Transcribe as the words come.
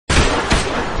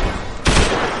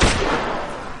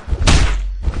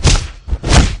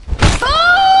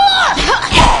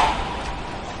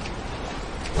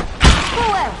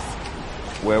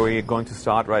where we're going to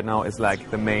start right now is like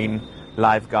the main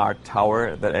lifeguard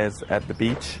tower that is at the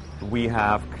beach. We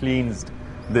have cleansed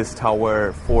this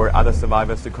tower for other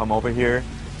survivors to come over here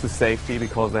to safety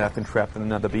because they have been trapped in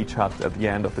another beach hut at the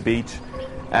end of the beach.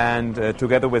 And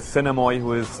together with Cinemoy,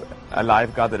 who is a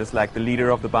lifeguard that is like the leader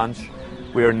of the bunch,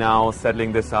 we are now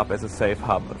settling this up as a safe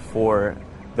hub for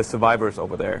the survivors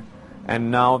over there.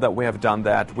 And now that we have done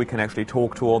that, we can actually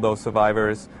talk to all those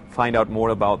survivors, find out more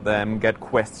about them, get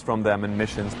quests from them and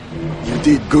missions. You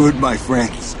did good, my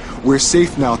friends. We're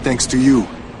safe now thanks to you.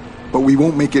 But we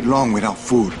won't make it long without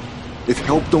food. If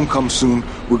help don't come soon,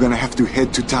 we're gonna have to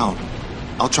head to town.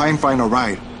 I'll try and find a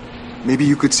ride. Maybe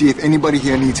you could see if anybody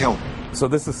here needs help. So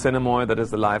this is Cinemoy, that is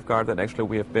the lifeguard that actually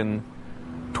we have been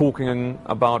talking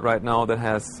about right now, that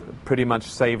has pretty much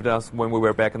saved us when we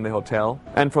were back in the hotel.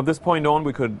 And from this point on,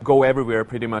 we could go everywhere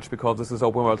pretty much because this is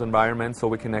open world environment, so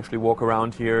we can actually walk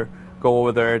around here, go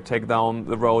over there, take down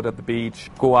the road at the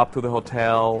beach, go up to the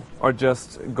hotel, or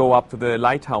just go up to the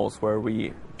lighthouse where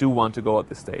we do want to go at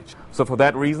this stage. So for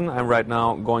that reason, I'm right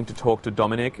now going to talk to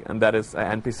Dominic, and that is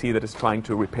an NPC that is trying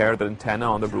to repair the antenna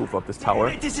on the roof of this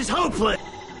tower. This is hopeless!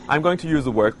 I'm going to use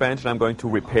a workbench and I'm going to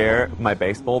repair my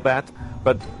baseball bat.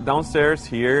 But downstairs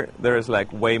here, there is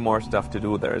like way more stuff to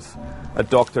do. There's a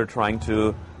doctor trying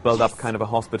to build up kind of a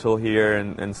hospital here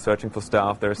and searching for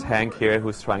stuff. There's Hank here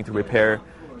who's trying to repair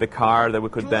the car that we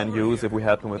could then use if we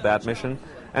help him with that mission.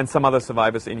 And some other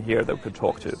survivors in here that we could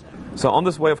talk to. So on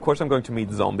this way, of course, I'm going to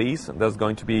meet zombies. That's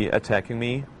going to be attacking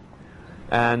me.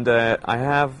 And I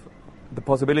have the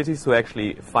possibilities to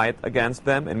actually fight against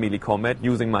them in melee combat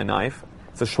using my knife.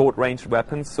 It's a short-range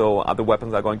weapon, so other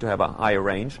weapons are going to have a higher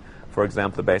range. For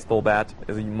example, the baseball bat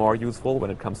is more useful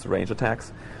when it comes to range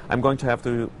attacks. I'm going to have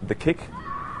the kick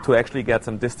to actually get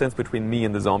some distance between me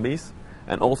and the zombies.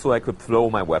 And also I could throw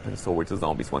my weapons towards the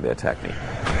zombies when they attack me.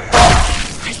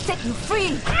 I set you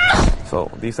free!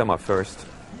 So these are my first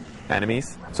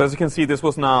enemies. So as you can see, this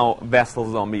was now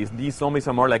vessel zombies. These zombies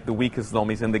are more like the weakest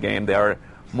zombies in the game. They are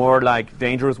more like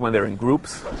dangerous when they're in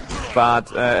groups.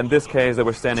 But in this case, they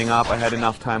were standing up. I had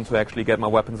enough time to actually get my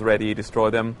weapons ready, destroy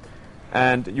them.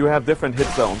 And you have different hit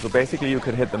zones. So basically you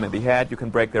can hit them in the head, you can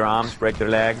break their arms, break their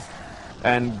legs,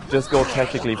 and just go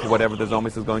tactically for whatever the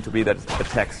zombies is going to be that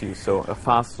attacks you. So a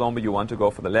fast zombie, you want to go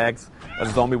for the legs. A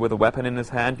zombie with a weapon in his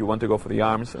hand, you want to go for the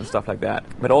arms and stuff like that.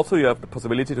 But also you have the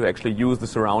possibility to actually use the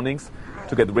surroundings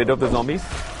to get rid of the zombies.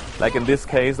 Like in this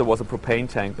case, there was a propane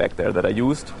tank back there that I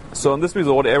used. So in this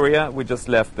resort area, we just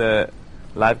left the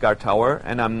lifeguard tower,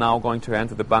 and I'm now going to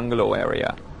enter the bungalow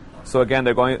area. So again,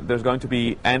 there's going to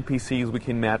be NPCs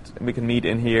we can meet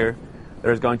in here.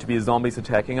 There's going to be zombies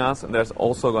attacking us, and there's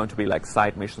also going to be like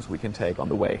side missions we can take on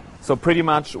the way. So pretty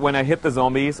much when I hit the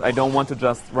zombies, I don't want to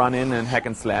just run in and hack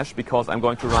and slash because I'm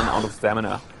going to run out of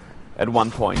stamina at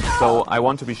one point. So I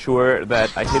want to be sure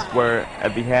that I hit where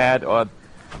at the head or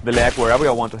the leg, wherever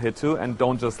I want to hit to, and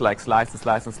don't just like slice and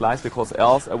slice and slice, because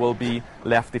else I will be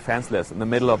left defenseless in the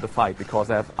middle of the fight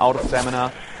because I have out of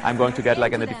stamina. I'm going to get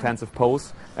like in a defensive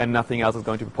pose and nothing else is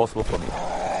going to be possible for me.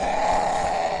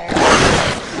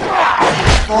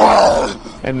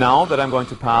 And now that I'm going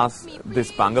to pass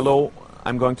this bungalow,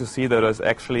 I'm going to see that there's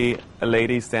actually a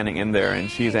lady standing in there and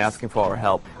she's asking for our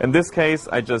help. In this case,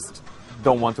 I just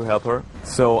don't want to help her,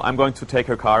 so I'm going to take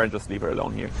her car and just leave her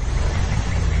alone here.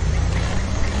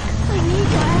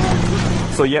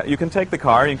 So yeah, you can take the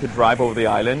car and you can drive over the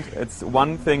island. It's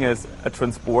one thing is a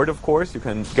transport, of course. You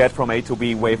can get from A to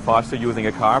B way faster using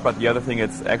a car, but the other thing,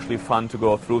 it's actually fun to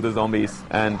go through the zombies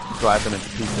and drive them into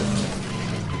pieces.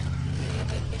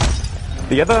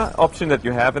 The other option that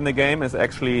you have in the game is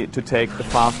actually to take the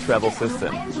fast travel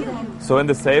system. So in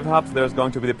the save hubs, there's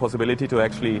going to be the possibility to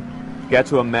actually get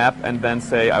to a map and then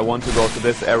say, I want to go to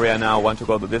this area now, I want to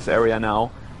go to this area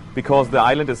now. Because the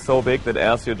island is so big that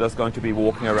else you're just going to be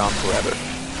walking around forever.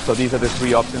 So these are the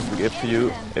three options we give to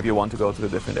you if you want to go to the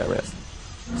different areas.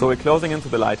 So we're closing into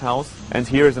the lighthouse, and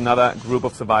here is another group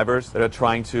of survivors that are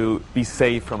trying to be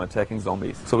safe from attacking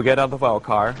zombies. So we get out of our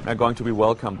car and are going to be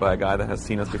welcomed by a guy that has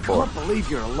seen us before. I can't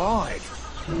believe you're alive.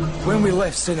 When we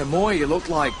left Cinemoy, you looked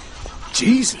like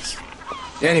Jesus.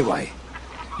 Anyway,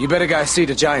 you better go see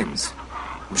to James.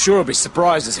 I'm sure he'll be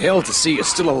surprised as hell to see you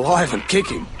still alive and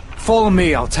kicking. Follow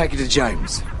me, I'll take you to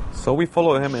James. So we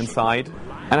follow him inside,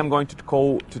 and I'm going to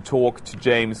go to talk to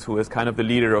James, who is kind of the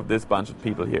leader of this bunch of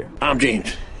people here. I'm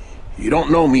James. You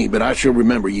don't know me, but I sure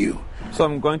remember you. So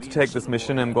I'm going to take this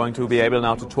mission. I'm going to be able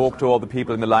now to talk to all the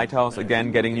people in the lighthouse,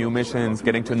 again, getting new missions,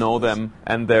 getting to know them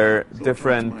and their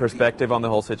different perspective on the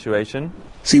whole situation.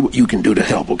 See what you can do to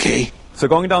help, okay? So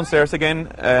going downstairs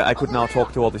again, I could now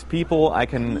talk to all these people. I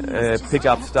can pick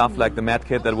up stuff like the med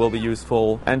kit that will be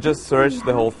useful and just search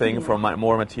the whole thing for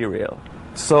more material.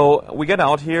 So we get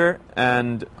out here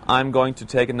and I'm going to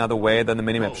take another way than the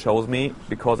minimap shows me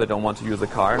because I don't want to use the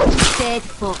car. Dead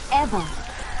forever.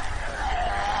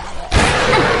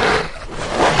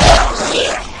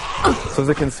 So as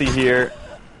you can see here,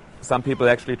 some people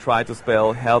actually try to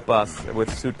spell help us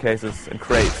with suitcases and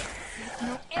crates.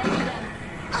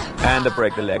 And I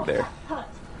break the leg there.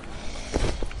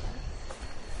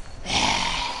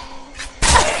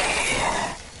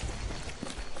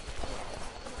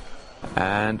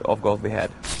 And off goes the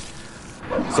head.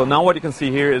 So now what you can see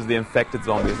here is the infected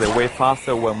zombies. They're way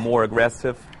faster, we're more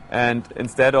aggressive, and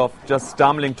instead of just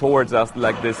stumbling towards us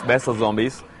like these vessel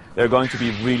zombies, they're going to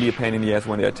be really a pain in the ass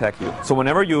when they attack you. So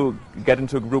whenever you get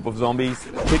into a group of zombies,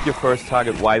 pick your first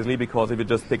target wisely, because if you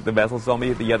just pick the vessel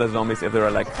zombie, the other zombies, if they're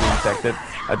like fully infected,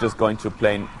 are just going to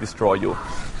plain destroy you.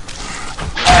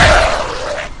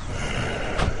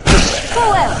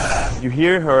 You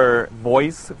hear her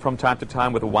voice from time to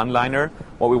time with a one-liner.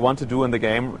 What we want to do in the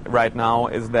game right now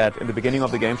is that in the beginning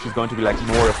of the game she's going to be like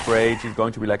more afraid, she's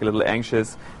going to be like a little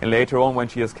anxious, and later on when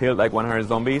she has killed like 100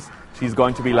 zombies, she's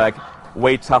going to be like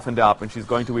way toughened up, and she's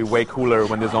going to be way cooler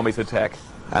when the zombies attack.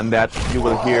 And that you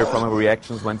will hear from her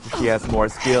reactions when she has more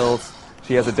skills,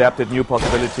 she has adapted new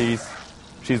possibilities.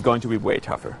 She's going to be way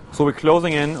tougher. So we're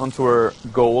closing in onto her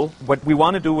goal. What we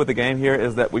want to do with the game here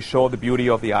is that we show the beauty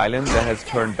of the island that has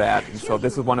turned bad. And so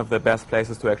this is one of the best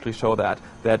places to actually show that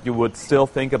you would still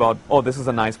think about, oh, this is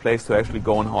a nice place to actually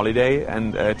go on holiday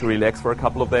and to relax for a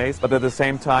couple of days. But at the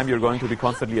same time, you're going to be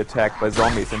constantly attacked by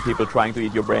zombies and people trying to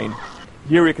eat your brain.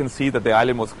 Here you can see that the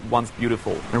island was once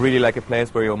beautiful and really like a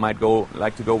place where you might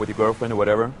like to go with your girlfriend or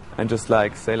whatever and just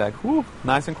like say like, whoo,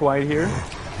 nice and quiet here.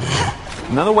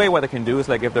 Another way what I can do is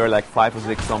like if there are like 5 or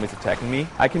 6 zombies attacking me,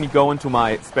 I can go into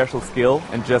my special skill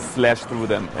and just slash through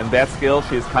them. And that skill,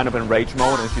 she is kind of in rage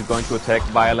mode and she's going to attack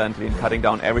violently and cutting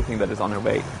down everything that is on her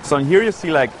way. So in here you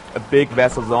see like a big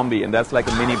vessel zombie, and that's like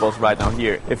a mini boss right now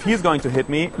here. If he's going to hit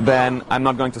me, then I'm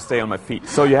not going to stay on my feet.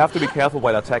 So you have to be careful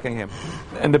while attacking him.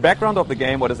 In the background of the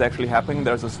game, what is actually happening,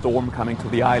 there's a storm coming to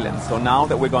the island. So now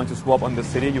that we're going to swap on the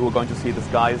city, you are going to see the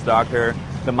sky is darker,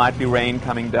 there might be rain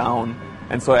coming down.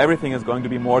 And so everything is going to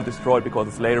be more destroyed because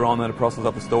it's later on in the process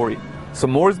of the story. So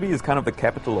Moresby is kind of the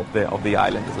capital of the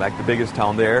island. It's like the biggest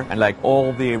town there, and like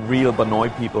all the real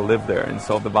Banoi people live there. And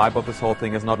so the vibe of this whole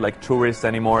thing is not like tourists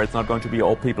anymore. It's not going to be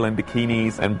all people in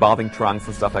bikinis and bathing trunks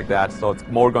and stuff like that. So it's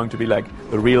more going to be like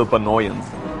the real Banoians.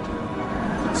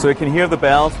 So you can hear the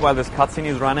bells while this cutscene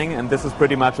is running, and this is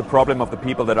pretty much a problem of the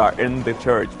people that are in the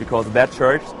church, because that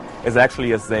church is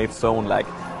actually a safe zone. Like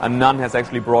a nun has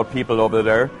actually brought people over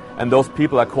there, and those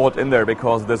people are caught in there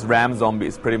because this ram zombie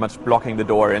is pretty much blocking the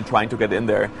door and trying to get in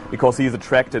there because he's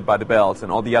attracted by the bells,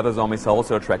 and all the other zombies are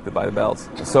also attracted by the bells.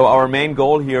 So our main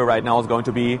goal here right now is going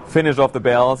to be finish off the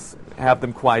bells, have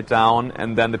them quiet down,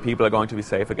 and then the people are going to be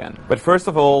safe again. But first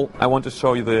of all, I want to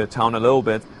show you the town a little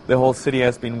bit. The whole city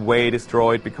has been way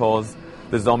destroyed because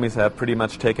the zombies have pretty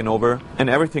much taken over, and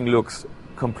everything looks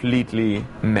completely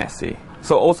messy.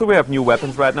 So also we have new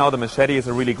weapons right now. The machete is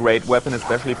a really great weapon,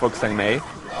 especially for Xiang Mei,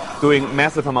 doing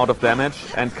massive amount of damage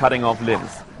and cutting off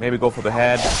limbs. Maybe go for the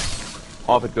head,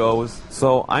 off it goes.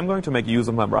 So I'm going to make use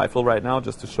of my rifle right now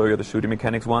just to show you the shooting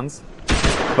mechanics once.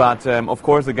 But of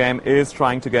course the game is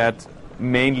trying to get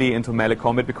mainly into melee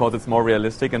combat because it's more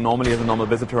realistic, and normally as a normal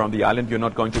visitor on the island you're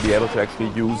not going to be able to actually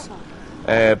use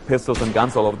pistols and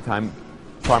guns all of the time,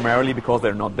 primarily because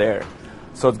they're not there.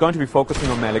 So it's going to be focusing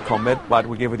on melee combat, but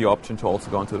we give you the option to also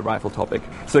go into the rifle topic.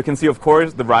 So you can see, of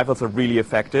course, the rifles are really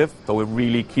effective, so we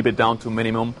really keep it down to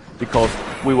minimum because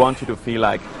we want you to feel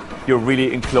like you're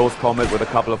really in close combat with a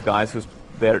couple of guys who's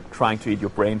they're trying to eat your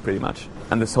brain pretty much.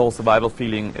 And this whole survival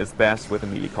feeling is best with a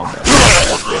melee combat.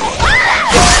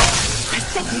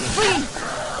 Set me free!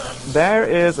 There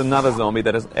is another zombie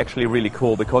that is actually really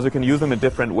cool because you can use him in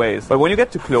different ways. But when you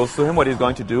get too close to him, what he's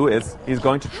going to do is he's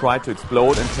going to try to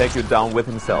explode and take you down with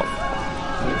himself.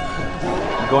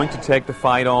 I'm going to take the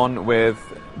fight on with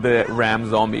the ram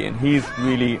zombie, and he's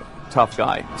really tough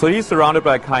guy. So he's surrounded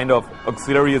by kind of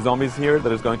auxiliary zombies here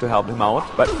that is going to help him out,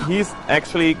 but he's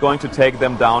actually going to take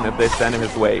them down if they stand in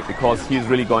his way because he's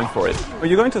really going for it. But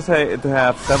you're going to say to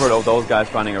have several of those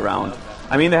guys running around.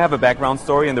 I mean, they have a background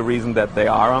story and the reason that they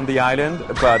are on the island,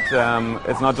 but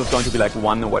it's not just going to be like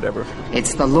one or whatever.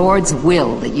 It's the Lord's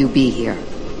will that you be here.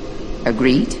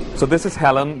 Agreed? So this is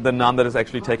Helen, the nun that is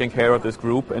actually taking care of this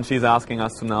group, and she's asking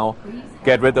us to now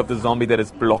get rid of the zombie that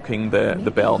is blocking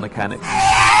the bell mechanics.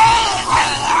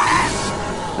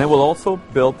 Then we'll also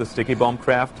build the sticky bomb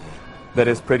craft, that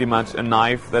is pretty much a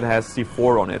knife that has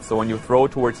C4 on it. So when you throw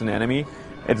it towards an enemy,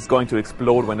 it's going to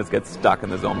explode when it gets stuck in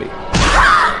the zombie.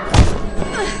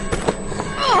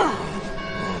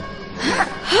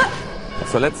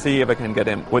 So let's see if I can get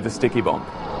him with a sticky bomb.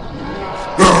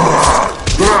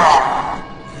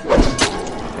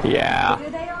 Yeah.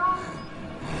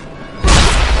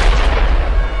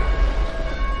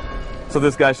 So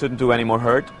this guy shouldn't do any more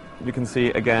hurt. You can see,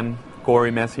 again,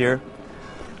 gory mess here.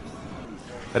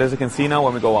 But as you can see now,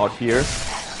 when we go out here,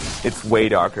 it's way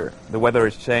darker. The weather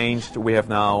has changed. We have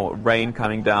now rain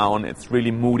coming down. It's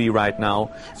really moody right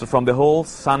now. So from the whole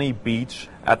sunny beach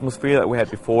atmosphere that we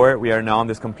had before, we are now in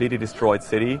this completely destroyed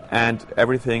city, and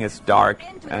everything is dark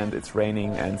and it's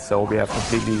raining, and so we have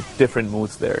completely different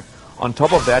moods there. On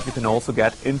top of that, you can also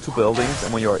get into buildings,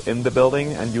 and when you're in the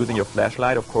building and using your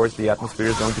flashlight, of course, the atmosphere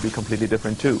is going to be completely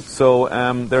different too. So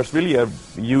there's really a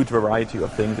huge variety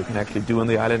of things you can actually do on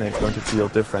the island, and it's going to feel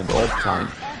different all the time.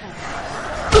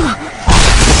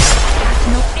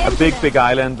 A big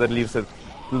island that leaves a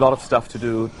lot of stuff to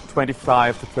do,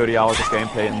 25 to 30 hours of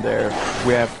gameplay in there.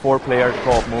 We have 4-player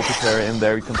co-op multiplayer in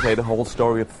there. You can play the whole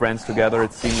story with friends together.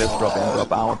 It's seamless, drop in,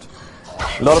 drop out.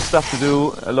 A lot of stuff to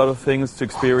do, a lot of things to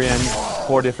experience,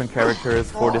 4 different characters,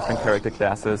 4 different character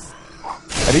classes.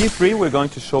 At E3 we're going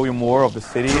to show you more of the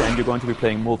city, and you're going to be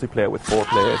playing multiplayer with 4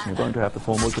 players, and you're going to have the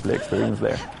full multiplayer experience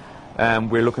there.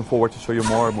 We're looking forward to show you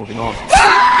more moving on.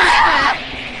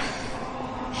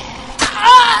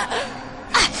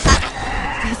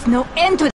 There's no end to